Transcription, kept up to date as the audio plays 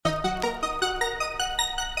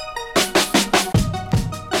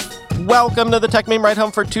Welcome to the Tech Meme Ride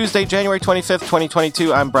Home for Tuesday, January 25th,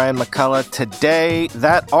 2022. I'm Brian McCullough. Today,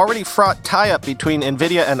 that already fraught tie-up between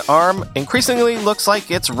NVIDIA and ARM increasingly looks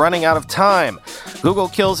like it's running out of time. Google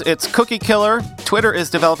kills its cookie killer, Twitter is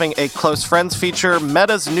developing a close friends feature,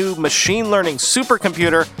 Meta's new machine learning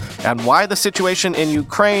supercomputer, and why the situation in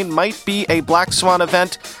Ukraine might be a black swan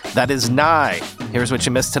event that is nigh. Here's what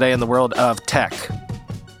you missed today in the world of tech.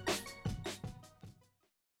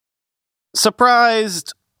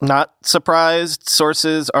 Surprised? Not surprised,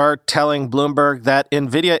 sources are telling Bloomberg that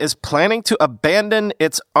NVIDIA is planning to abandon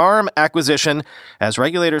its ARM acquisition as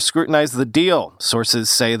regulators scrutinize the deal. Sources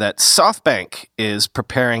say that SoftBank is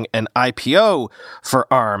preparing an IPO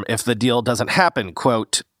for ARM if the deal doesn't happen.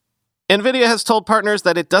 Quote, NVIDIA has told partners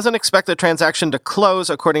that it doesn't expect the transaction to close,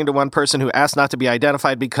 according to one person who asked not to be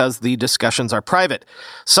identified because the discussions are private.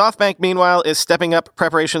 SoftBank, meanwhile, is stepping up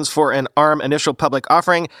preparations for an ARM initial public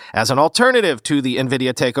offering as an alternative to the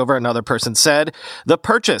NVIDIA takeover, another person said. The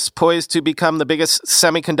purchase, poised to become the biggest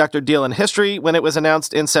semiconductor deal in history when it was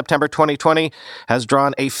announced in September 2020, has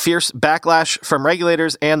drawn a fierce backlash from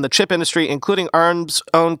regulators and the chip industry, including ARM's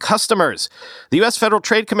own customers. The U.S. Federal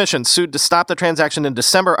Trade Commission sued to stop the transaction in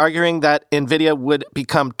December, arguing that NVIDIA would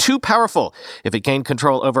become too powerful if it gained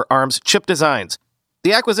control over ARM's chip designs.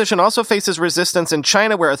 The acquisition also faces resistance in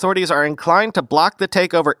China, where authorities are inclined to block the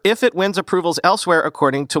takeover if it wins approvals elsewhere,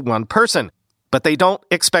 according to one person. But they don't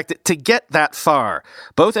expect it to get that far.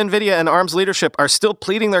 Both NVIDIA and ARM's leadership are still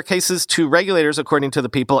pleading their cases to regulators, according to the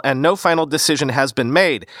People, and no final decision has been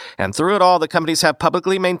made. And through it all, the companies have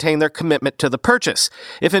publicly maintained their commitment to the purchase.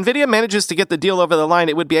 If NVIDIA manages to get the deal over the line,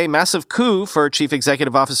 it would be a massive coup for Chief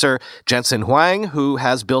Executive Officer Jensen Huang, who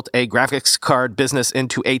has built a graphics card business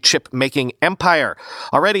into a chip-making empire.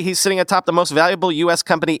 Already, he's sitting atop the most valuable U.S.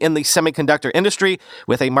 company in the semiconductor industry,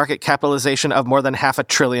 with a market capitalization of more than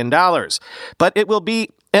 $500 billion. But it will be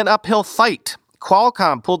an uphill fight.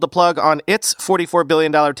 Qualcomm pulled the plug on its $44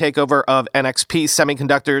 billion takeover of NXP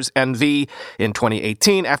Semiconductors, NV, in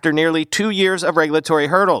 2018 after nearly 2 years of regulatory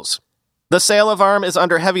hurdles. The sale of ARM is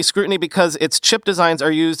under heavy scrutiny because its chip designs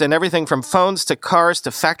are used in everything from phones to cars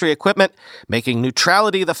to factory equipment, making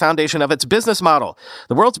neutrality the foundation of its business model.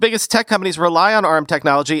 The world's biggest tech companies rely on ARM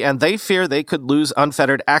technology, and they fear they could lose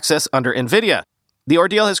unfettered access under NVIDIA. The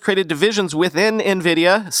ordeal has created divisions within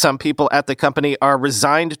NVIDIA. Some people at the company are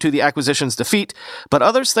resigned to the acquisition's defeat, but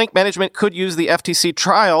others think management could use the FTC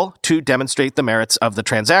trial to demonstrate the merits of the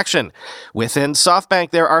transaction. Within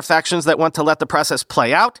SoftBank, there are factions that want to let the process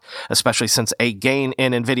play out, especially since a gain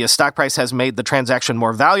in NVIDIA's stock price has made the transaction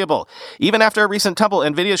more valuable. Even after a recent tumble,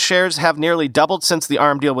 NVIDIA's shares have nearly doubled since the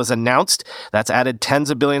ARM deal was announced. That's added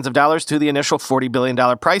tens of billions of dollars to the initial $40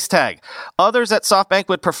 billion price tag. Others at SoftBank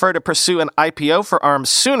would prefer to pursue an IPO for ARM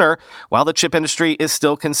sooner, while the chip industry is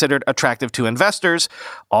still considered attractive to investors.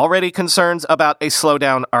 Already concerns about a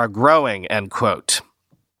slowdown are growing, end quote.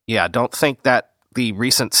 Yeah, don't think that the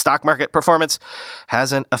recent stock market performance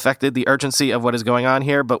hasn't affected the urgency of what is going on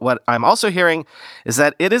here, but what I'm also hearing is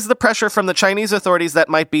that it is the pressure from the Chinese authorities that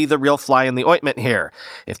might be the real fly in the ointment here.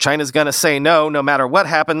 If China's going to say no matter what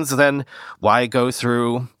happens, then why go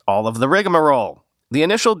through all of the rigmarole? The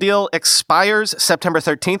initial deal expires September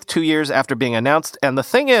 13th, 2 years after being announced. And the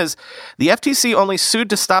thing is, the FTC only sued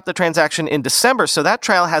to stop the transaction in December, so that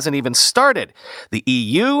trial hasn't even started. The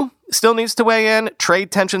EU still needs to weigh in. Trade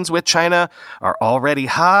tensions with China are already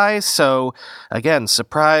high. So again,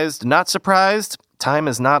 surprised, not surprised, time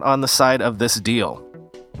is not on the side of this deal.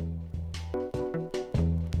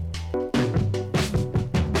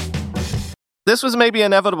 This was maybe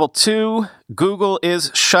inevitable too. Google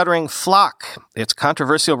is shuttering FLoC, its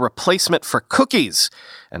controversial replacement for cookies,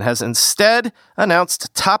 and has instead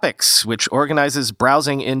announced Topics, which organizes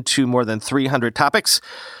browsing into more than 300 topics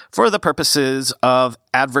for the purposes of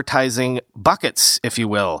advertising buckets, if you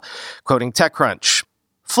will. Quoting TechCrunch,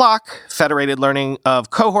 FLoC, Federated Learning of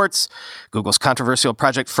Cohorts, Google's controversial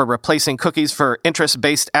project for replacing cookies for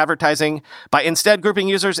interest-based advertising by instead grouping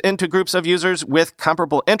users into groups of users with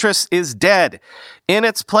comparable interests, is dead. In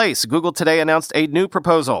its place, Google today announced a new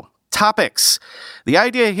proposal, Topics. The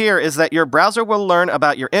idea here is that your browser will learn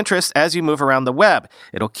about your interests as you move around the web.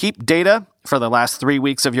 It'll keep data for the last 3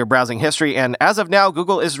 weeks of your browsing history, and as of now,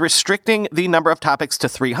 Google is restricting the number of topics to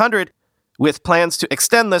 300, with plans to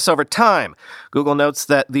extend this over time. Google notes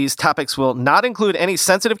that these topics will not include any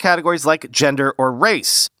sensitive categories like gender or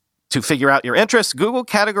race. To figure out your interests, Google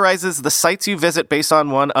categorizes the sites you visit based on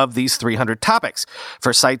one of these 300 topics.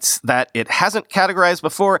 For sites that it hasn't categorized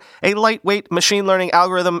before, a lightweight machine learning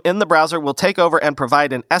algorithm in the browser will take over and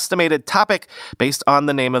provide an estimated topic based on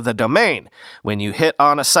the name of the domain. When you hit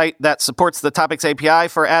on a site that supports the Topics API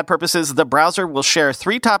for ad purposes, the browser will share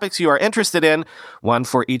 3 topics you are interested in, one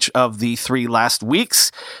for each of the 3 last weeks,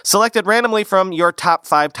 selected randomly from your top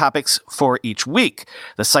 5 topics for each week.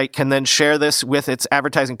 The site can then share this with its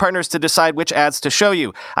advertising partners to decide which ads to show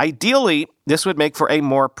you. Ideally, this would make for a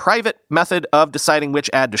more private method of deciding which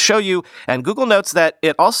ad to show you, and Google notes that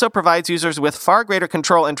it also provides users with far greater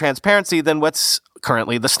control and transparency than what's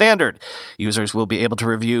currently the standard. Users will be able to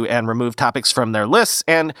review and remove topics from their lists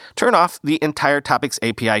and turn off the entire Topics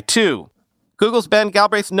API too. Google's Ben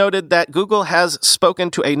Galbraith noted that Google has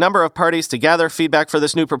spoken to a number of parties to gather feedback for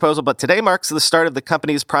this new proposal, but today marks the start of the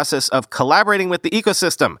company's process of collaborating with the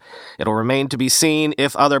ecosystem. It'll remain to be seen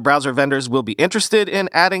if other browser vendors will be interested in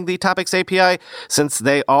adding the Topics API. Since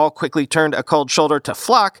they all quickly turned a cold shoulder to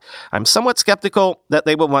FLoC, I'm somewhat skeptical that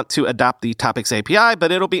they will want to adopt the Topics API,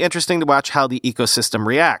 but it'll be interesting to watch how the ecosystem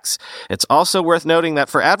reacts. It's also worth noting that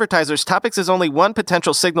for advertisers, Topics is only one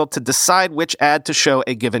potential signal to decide which ad to show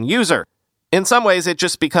a given user. In some ways, it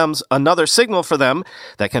just becomes another signal for them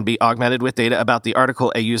that can be augmented with data about the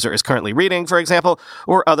article a user is currently reading, for example,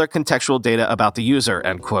 or other contextual data about the user,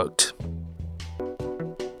 end quote.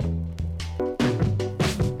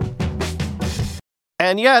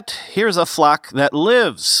 And yet, here's a FLoC that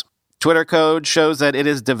lives. Twitter code shows that it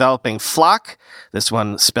is developing FLoC, this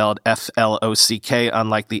one spelled F-L-O-C-K,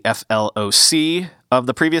 unlike the F-L-O-C of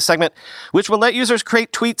the previous segment, which will let users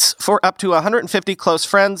create tweets for up to 150 close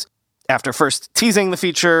friends, after first teasing the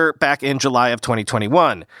feature back in July of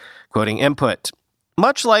 2021. Quoting Input,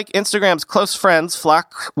 much like Instagram's close friends,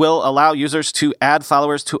 FLoC will allow users to add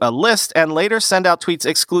followers to a list and later send out tweets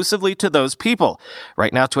exclusively to those people.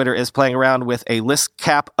 Right now, Twitter is playing around with a list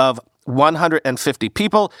cap of 150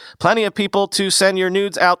 people, plenty of people to send your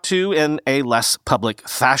nudes out to in a less public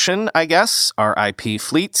fashion, I guess, RIP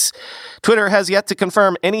fleets. Twitter has yet to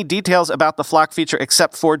confirm any details about the FLoC feature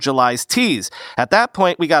except for July's tease. At that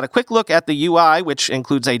point, we got a quick look at the UI, which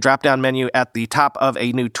includes a drop-down menu at the top of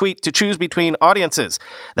a new tweet to choose between audiences.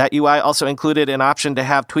 That UI also included an option to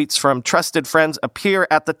have tweets from trusted friends appear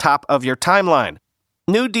at the top of your timeline.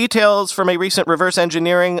 New details from a recent reverse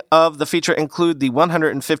engineering of the feature include the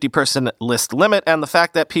 150-person list limit and the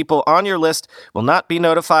fact that people on your list will not be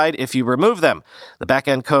notified if you remove them. The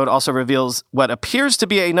backend code also reveals what appears to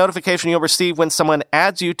be a notification you'll receive when someone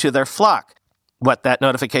adds you to their FLoC. What that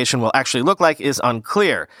notification will actually look like is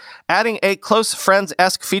unclear. Adding a close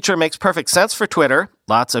friends-esque feature makes perfect sense for Twitter.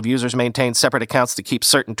 Lots of users maintain separate accounts to keep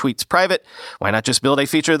certain tweets private. Why not just build a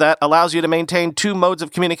feature that allows you to maintain 2 modes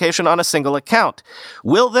of communication on a single account?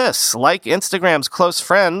 Will this, like Instagram's close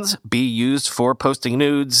friends, be used for posting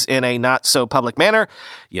nudes in a not-so-public manner?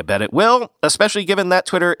 You bet it will, especially given that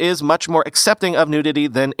Twitter is much more accepting of nudity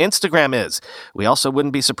than Instagram is. We also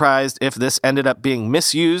wouldn't be surprised if this ended up being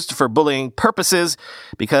misused for bullying purposes,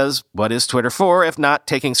 because what is Twitter for if not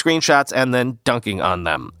taking screenshots and then dunking on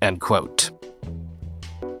them, end quote.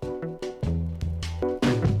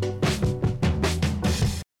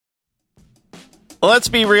 Let's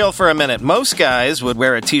be real for a minute. Most guys would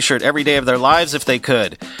wear a t-shirt every day of their lives if they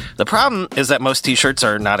could. The problem is that most t-shirts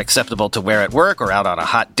are not acceptable to wear at work or out on a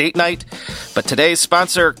hot date night. But today's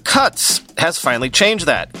sponsor, Cuts, has finally changed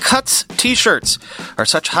that. Cuts t-shirts are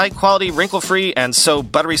such high-quality, wrinkle-free, and so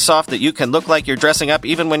buttery soft that you can look like you're dressing up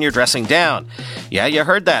even when you're dressing down. Yeah, you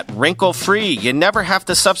heard that. Wrinkle-free. You never have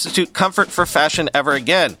to substitute comfort for fashion ever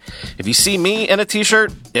again. If you see me in a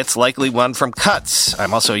t-shirt, it's likely one from Cuts.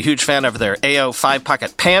 I'm also a huge fan of their AO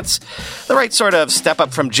 5-pocket pants. The right sort of step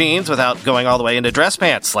up from jeans without going all the way into dress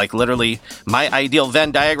pants, like literally my ideal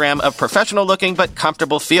Venn diagram of professional looking but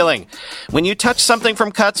comfortable feeling. When you touch something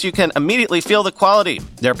from Cuts, you can immediately feel the quality.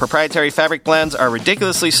 Their proprietary fabric blends are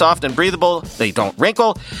ridiculously soft and breathable, they don't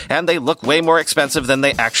wrinkle, and they look way more expensive than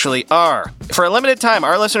they actually are. For a limited time,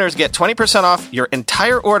 our listeners get 20% off your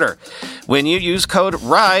entire order when you use code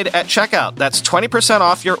RIDE at checkout. That's 20%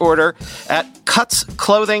 off your order at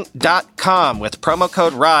cutsclothing.com with promo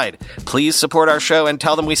code RIDE. Please support our show and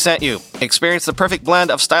tell them we sent you. Experience the perfect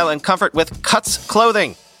blend of style and comfort with Cuts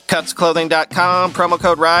Clothing. Cutsclothing.com, promo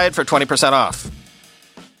code RIDE for 20% off.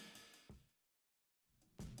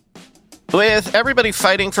 With everybody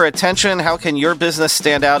fighting for attention, how can your business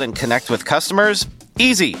stand out and connect with customers?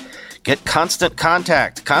 Easy. Get Constant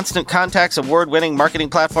Contact. Constant Contact's award-winning marketing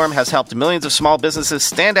platform has helped millions of small businesses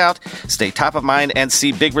stand out, stay top of mind, and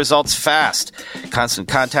see big results fast. Constant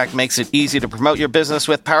Contact makes it easy to promote your business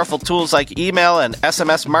with powerful tools like email and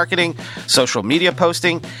SMS marketing, social media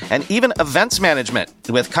posting, and even events management.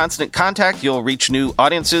 With Constant Contact, you'll reach new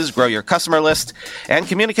audiences, grow your customer list, and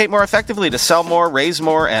communicate more effectively to sell more, raise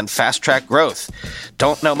more, and fast-track growth.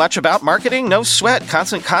 Don't know much about marketing? No sweat.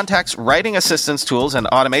 Constant Contact's writing assistance tools and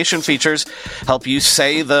automation features help you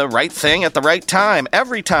say the right thing at the right time,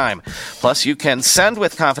 every time. Plus, you can send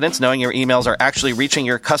with confidence knowing your emails are actually reaching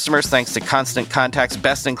your customers thanks to Constant Contact's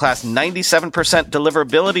best-in-class 97%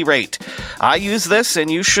 deliverability rate. I use this, and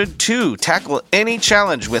you should too. Tackle any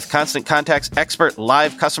challenge with Constant Contact's expert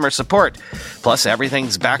live customer support. Plus,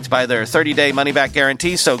 everything's backed by their 30-day money-back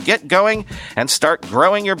guarantee, so get going and start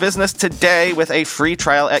growing your business today with a free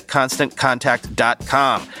trial at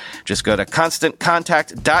ConstantContact.com. Just go to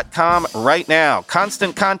ConstantContact.com right now.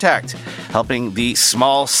 Constant Contact, helping the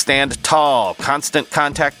small stand tall.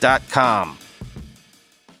 ConstantContact.com.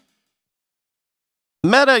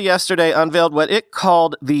 Meta yesterday unveiled what it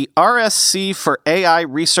called the RSC for AI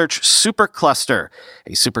Research Supercluster,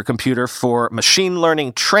 a supercomputer for machine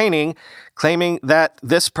learning training, claiming that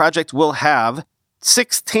this project will have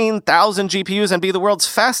 16,000 GPUs and be the world's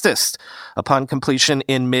fastest upon completion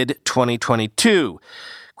in mid-2022.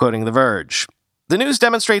 Quoting The Verge. The news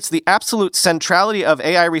demonstrates the absolute centrality of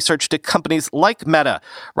AI research to companies like Meta.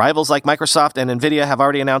 Rivals like Microsoft and NVIDIA have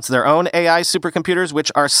already announced their own AI supercomputers,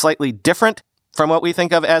 which are slightly different from what we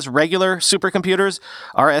think of as regular supercomputers.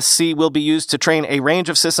 RSC will be used to train a range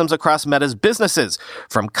of systems across Meta's businesses,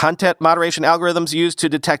 from content moderation algorithms used to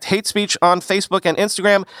detect hate speech on Facebook and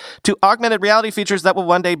Instagram, to augmented reality features that will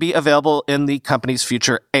one day be available in the company's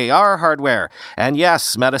future AR hardware. And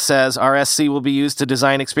yes, Meta says RSC will be used to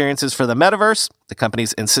design experiences for the metaverse, the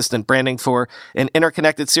company's insistent branding for an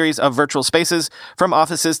interconnected series of virtual spaces from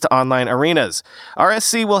offices to online arenas.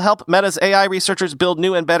 RSC will help Meta's AI researchers build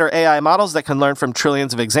new and better AI models that can learn from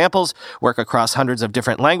trillions of examples, work across hundreds of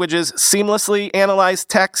different languages, seamlessly analyze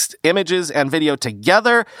text, images, and video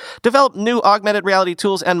together, develop new augmented reality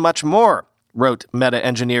tools, and much more, wrote Meta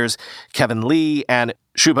engineers Kevin Lee and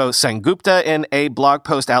Shubho Sengupta in a blog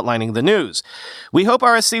post outlining the news. We hope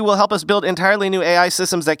RSC will help us build entirely new AI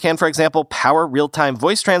systems that can, for example, power real-time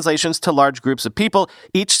voice translations to large groups of people,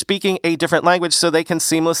 each speaking a different language, so they can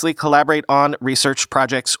seamlessly collaborate on research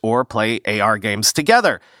projects or play AR games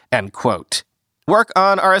together, end quote. Work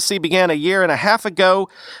on RSC began a year and a half ago,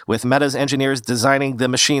 with Meta's engineers designing the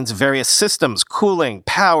machine's various systems, cooling,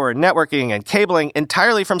 power, networking, and cabling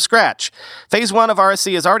entirely from scratch. Phase 1 of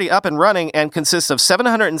RSC is already up and running and consists of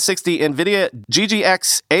 760 NVIDIA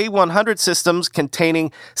GGX A100 systems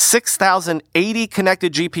containing 6,080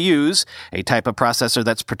 connected GPUs, a type of processor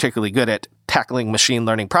that's particularly good at tackling machine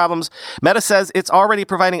learning problems. Meta says it's already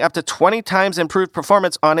providing up to 20 times improved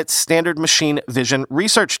performance on its standard machine vision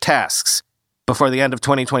research tasks. Before the end of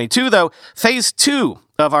 2022, though, Phase 2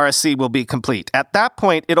 of RSC will be complete. At that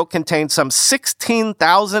point, it'll contain some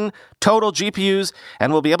 16,000 total GPUs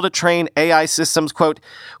and will be able to train AI systems, quote,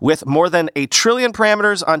 with more than 1 trillion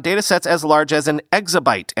parameters on datasets as large as an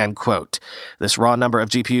exabyte, end quote. This raw number of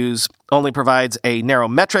GPUs only provides a narrow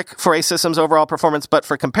metric for a system's overall performance, but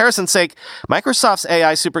for comparison's sake, Microsoft's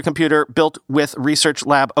AI supercomputer built with research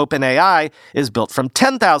lab OpenAI is built from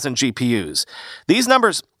 10,000 GPUs. These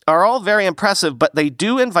numbers are all very impressive, but they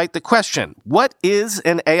do invite the question, what is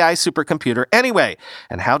an AI supercomputer anyway?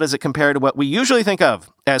 And how does it compare to what we usually think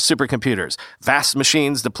of as supercomputers? Vast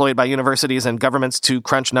machines deployed by universities and governments to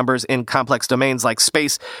crunch numbers in complex domains like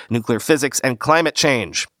space, nuclear physics, and climate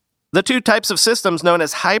change. The two types of systems known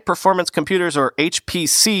as high-performance computers, or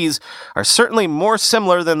HPCs, are certainly more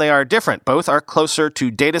similar than they are different. Both are closer to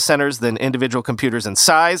data centers than individual computers in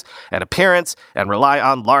size and appearance, and rely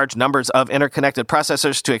on large numbers of interconnected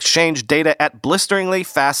processors to exchange data at blisteringly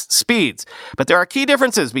fast speeds. But there are key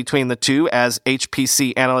differences between the two, as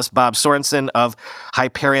HPC analyst Bob Sorensen of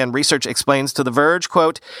Hyperion Research explains to The Verge,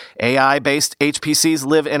 quote, AI-based HPCs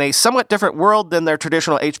live in a somewhat different world than their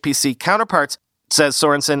traditional HPC counterparts, says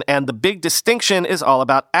Sorensen, and the big distinction is all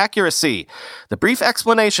about accuracy. The brief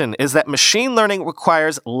explanation is that machine learning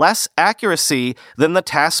requires less accuracy than the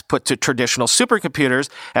tasks put to traditional supercomputers,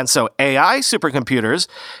 and so AI supercomputers,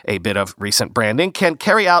 a bit of recent branding, can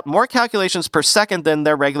carry out more calculations per second than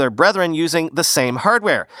their regular brethren using the same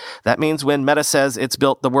hardware. That means when Meta says it's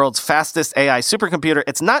built the world's fastest AI supercomputer,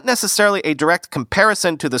 it's not necessarily a direct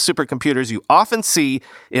comparison to the supercomputers you often see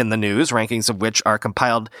in the news, rankings of which are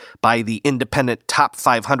compiled by the independent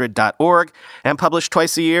top500.org and published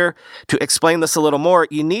twice a year. To explain this a little more,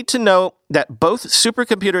 you need to know that both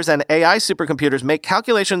supercomputers and AI supercomputers make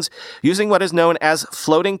calculations using what is known as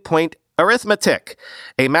floating point arithmetic,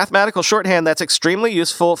 a mathematical shorthand that's extremely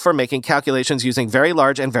useful for making calculations using very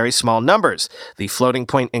large and very small numbers. The floating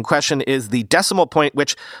point in question is the decimal point,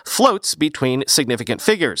 which floats between significant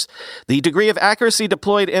figures. The degree of accuracy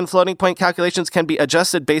deployed in floating point calculations can be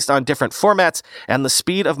adjusted based on different formats, and the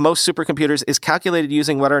speed of most supercomputers is calculated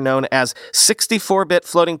using what are known as 64-bit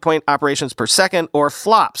floating point operations per second, or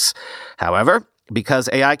FLOPS. However, because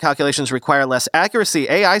AI calculations require less accuracy,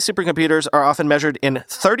 AI supercomputers are often measured in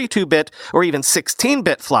 32-bit or even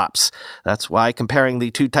 16-bit flops. That's why comparing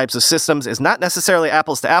the two types of systems is not necessarily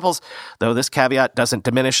apples to apples, though this caveat doesn't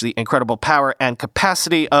diminish the incredible power and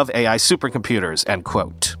capacity of AI supercomputers, end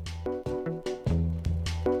quote.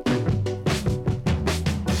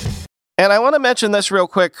 And I want to mention this real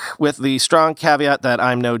quick with the strong caveat that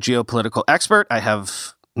I'm no geopolitical expert. I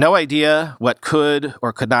have no idea what could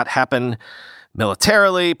or could not happen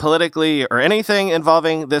militarily, politically, or anything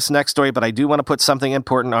involving this next story, but I do want to put something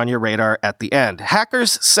important on your radar at the end.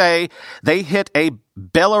 Hackers say they hit a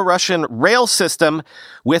Belarusian rail system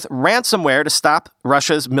with ransomware to stop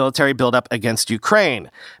Russia's military buildup against Ukraine.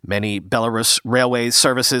 Many Belarus railway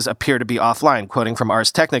services appear to be offline, quoting from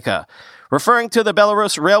Ars Technica. Referring to the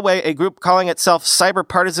Belarus Railway, a group calling itself Cyber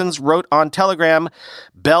Partisans wrote on Telegram,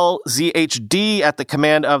 BelZHD, at the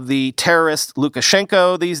command of the terrorist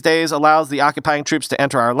Lukashenko these days, allows the occupying troops to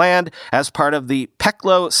enter our land. As part of the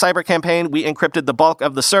Peklo cyber campaign, we encrypted the bulk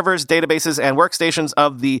of the servers, databases, and workstations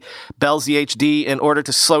of the BelZHD in order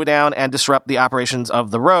to slow down and disrupt the operations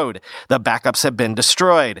of the road. The backups have been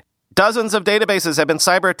destroyed. Dozens of databases have been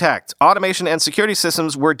cyber-attacked. Automation and security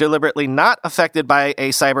systems were deliberately not affected by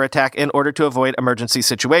a cyber attack in order to avoid emergency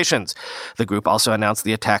situations. The group also announced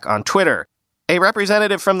the attack on Twitter. A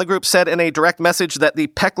representative from the group said in a direct message that the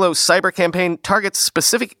Peklo cyber campaign targets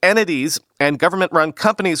specific entities and government-run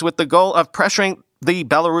companies with the goal of pressuring the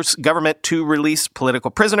Belarus government to release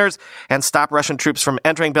political prisoners and stop Russian troops from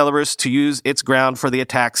entering Belarus to use its ground for the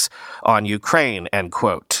attacks on Ukraine, end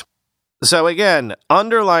quote. So again,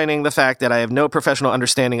 underlining the fact that I have no professional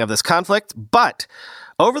understanding of this conflict, but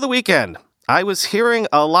over the weekend, I was hearing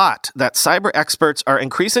a lot that cyber experts are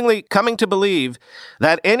increasingly coming to believe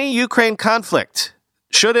that any Ukraine conflict,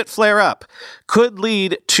 should it flare up, could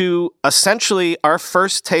lead to essentially our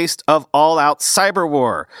first taste of all-out cyber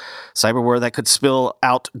war. Cyber war that could spill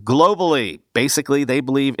out globally. Basically, they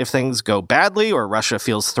believe if things go badly or Russia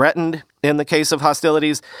feels threatened in the case of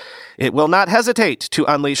hostilities, it will not hesitate to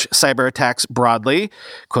unleash cyber attacks broadly,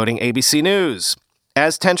 quoting ABC News.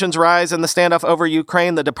 As tensions rise in the standoff over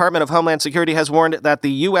Ukraine, the Department of Homeland Security has warned that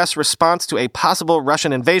the U.S. response to a possible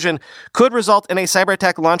Russian invasion could result in a cyber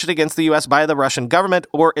attack launched against the U.S. by the Russian government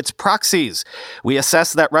or its proxies. We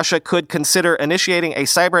assess that Russia could consider initiating a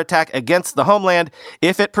cyber attack against the homeland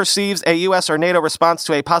if it perceives a U.S. or NATO response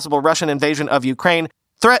to a possible Russian invasion of Ukraine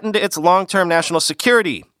threatened its long-term national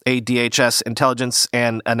security, a DHS intelligence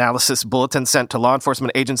and analysis bulletin sent to law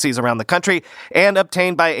enforcement agencies around the country and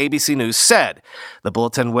obtained by ABC News said. The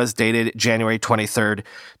bulletin was dated January 23rd,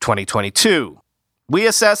 2022. We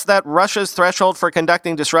assess that Russia's threshold for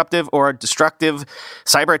conducting disruptive or destructive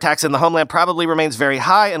cyber attacks in the homeland probably remains very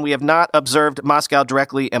high, and we have not observed Moscow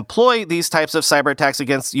directly employ these types of cyber attacks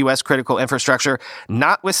against U.S. critical infrastructure,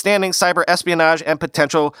 notwithstanding cyber espionage and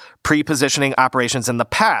potential pre-positioning operations in the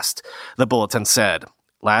past, the bulletin said.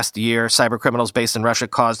 Last year, cybercriminals based in Russia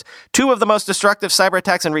caused two of the most destructive cyber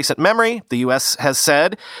attacks in recent memory. The U.S. has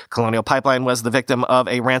said Colonial Pipeline was the victim of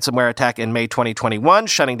a ransomware attack in May 2021,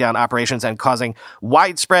 shutting down operations and causing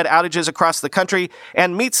widespread outages across the country.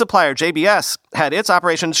 And meat supplier JBS had its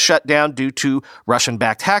operations shut down due to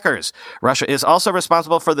Russian-backed hackers. Russia is also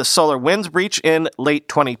responsible for the SolarWinds breach in late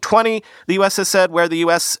 2020, the U.S. has said, where the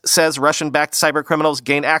U.S. says Russian-backed cybercriminals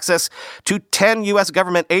gained access to 10 U.S.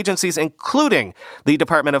 government agencies, including the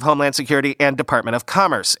Department of Homeland Security and Department of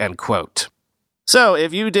Commerce, end quote. So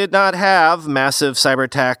if you did not have massive cyber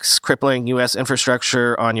attacks crippling U.S.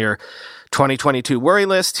 infrastructure on your 2022 worry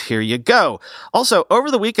list, here you go. Also,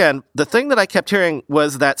 over the weekend, the thing that I kept hearing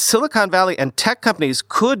was that Silicon Valley and tech companies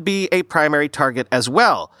could be a primary target as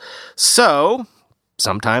well. So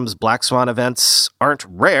sometimes black swan events aren't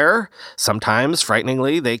rare. Sometimes,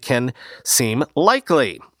 frighteningly, they can seem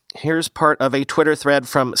likely. Here's part of a Twitter thread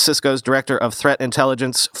from Cisco's Director of Threat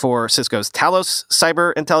Intelligence for Cisco's Talos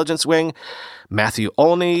Cyber Intelligence Wing, Matthew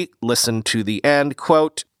Olney. Listen to the end.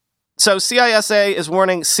 Quote, So CISA is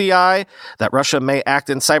warning CI that Russia may act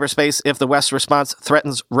in cyberspace if the West's response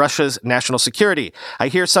threatens Russia's national security. I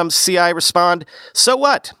hear some CI respond, so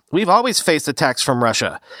what? We've always faced attacks from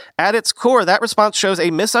Russia. At its core, that response shows a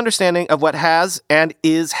misunderstanding of what has and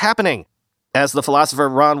is happening. As the philosopher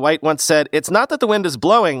Ron White once said, it's not that the wind is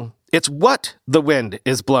blowing, it's what the wind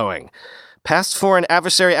is blowing. Past foreign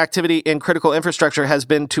adversary activity in critical infrastructure has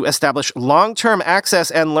been to establish long-term access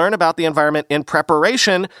and learn about the environment in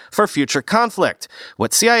preparation for future conflict.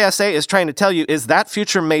 What CISA is trying to tell you is that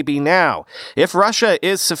future may be now. If Russia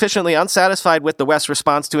is sufficiently unsatisfied with the West's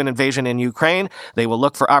response to an invasion in Ukraine, they will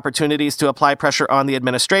look for opportunities to apply pressure on the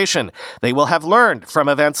administration. They will have learned from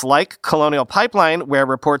events like Colonial Pipeline, where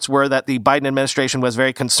reports were that the Biden administration was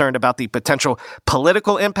very concerned about the potential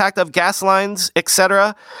political impact of gas lines,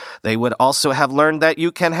 etc. They would also have learned that you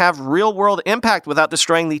can have real-world impact without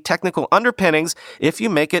destroying the technical underpinnings. If you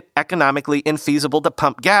make it economically infeasible to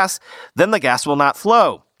pump gas, then the gas will not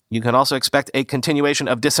flow. You can also expect a continuation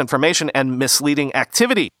of disinformation and misleading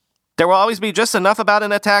activity. There will always be just enough about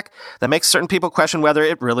an attack that makes certain people question whether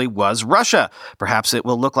it really was Russia. Perhaps it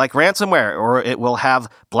will look like ransomware, or it will have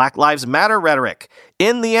Black Lives Matter rhetoric.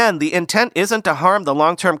 In the end, the intent isn't to harm the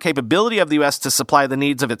long-term capability of the U.S. to supply the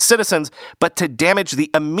needs of its citizens, but to damage the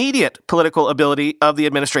immediate political ability of the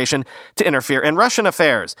administration to interfere in Russian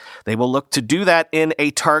affairs. They will look to do that in a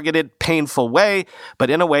targeted, painful way, but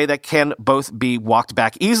in a way that can both be walked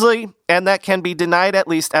back easily and that can be denied at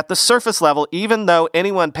least at the surface level, even though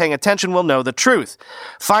anyone paying attention will know the truth.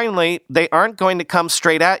 Finally, they aren't going to come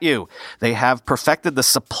straight at you. They have perfected the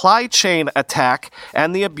supply chain attack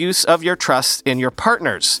and the abuse of your trust in your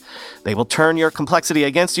partners. They will turn your complexity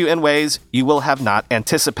against you in ways you will have not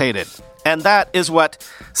anticipated. And that is what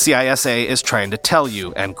CISA is trying to tell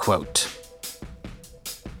you, end quote.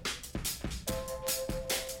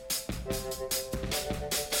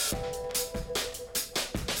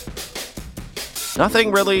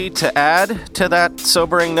 Nothing really to add to that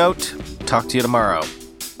sobering note. Talk to you tomorrow.